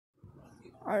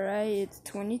Alright, it's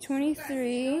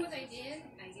 2023.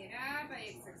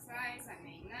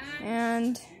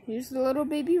 And here's the little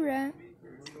baby rat.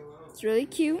 It's really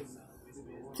cute.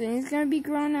 So he's gonna be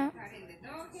grown up.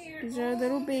 He's our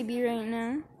little baby right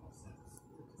now.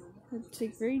 We'll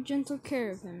take very gentle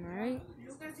care of him, alright?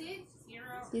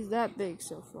 He's that big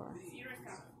so far.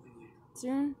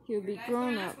 Soon he'll be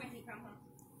grown up.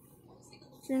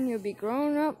 Soon he'll be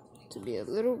grown up to be a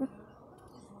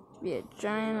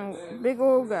giant, big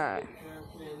old guy.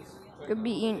 He'll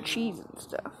be eating cheese and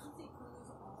stuff.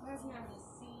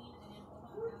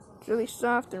 It's really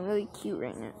soft and really cute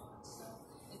right now.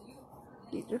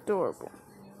 He's adorable.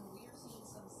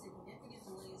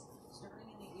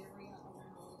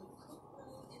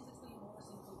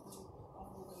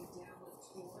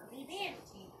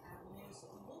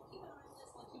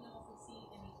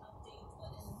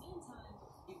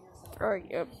 Alright,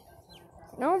 yep.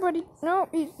 No,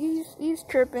 he's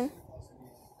tripping.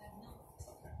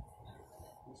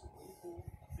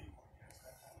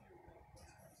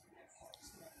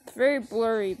 It's very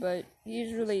blurry, but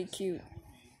he's really cute.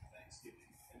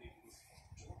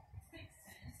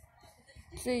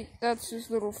 See, that's his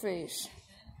little face.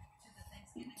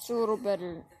 It's a little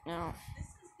better now.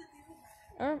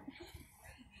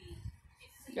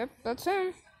 Yep, that's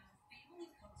him.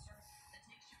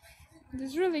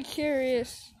 He's really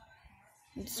curious.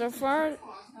 And so far,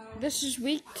 this is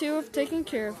week 2 of taking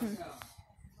care of him.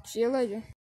 See you later.